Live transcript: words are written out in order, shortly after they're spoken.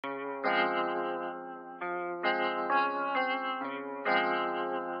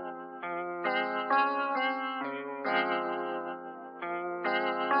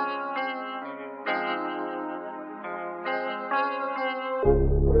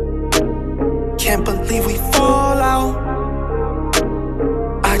Can't believe we fall out.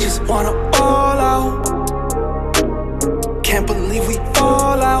 I just wanna all out. Can't believe we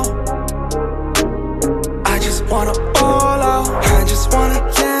fall out. I just wanna all out. I just wanna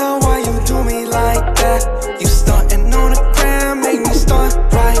yell why you do me like that. You stuntin' on the gram, make me stunt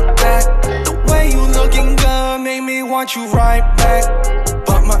right back. The way you looking good made me want you right back.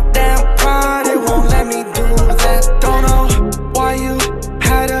 But my damn pride, it won't let me do that. Don't know why you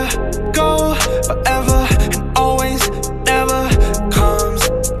had to go forever and always never comes.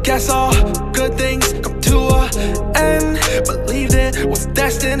 Guess all good things come to an end. Believed it was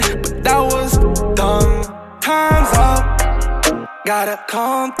destined, but that was dumb. Time's up, gotta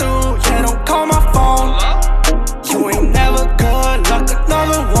come through. Yeah, don't call my phone. You ain't never good, luck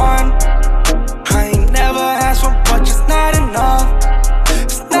another one. I ain't never asked for much, it's not enough.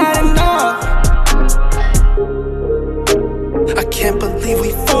 It's not enough. I can't believe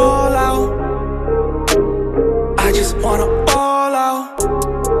we fall out. I just wanna ball out.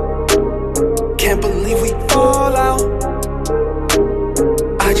 Can't believe we fall out.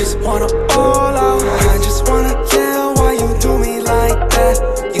 I just wanna all out. I just wanna yell why you do me like that.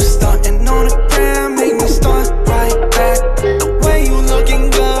 You stuntin' on the gram, make me stunt right back. The way you looking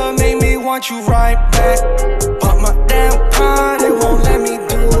good made me want you right back. But my damn pride, it won't let me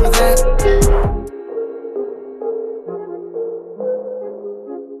do that.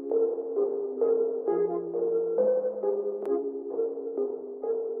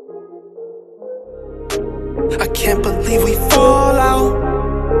 I can't believe we fall out.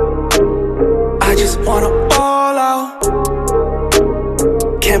 I just wanna all out.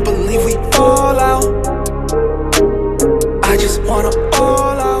 Can't believe we fall out. I just wanna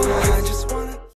all out.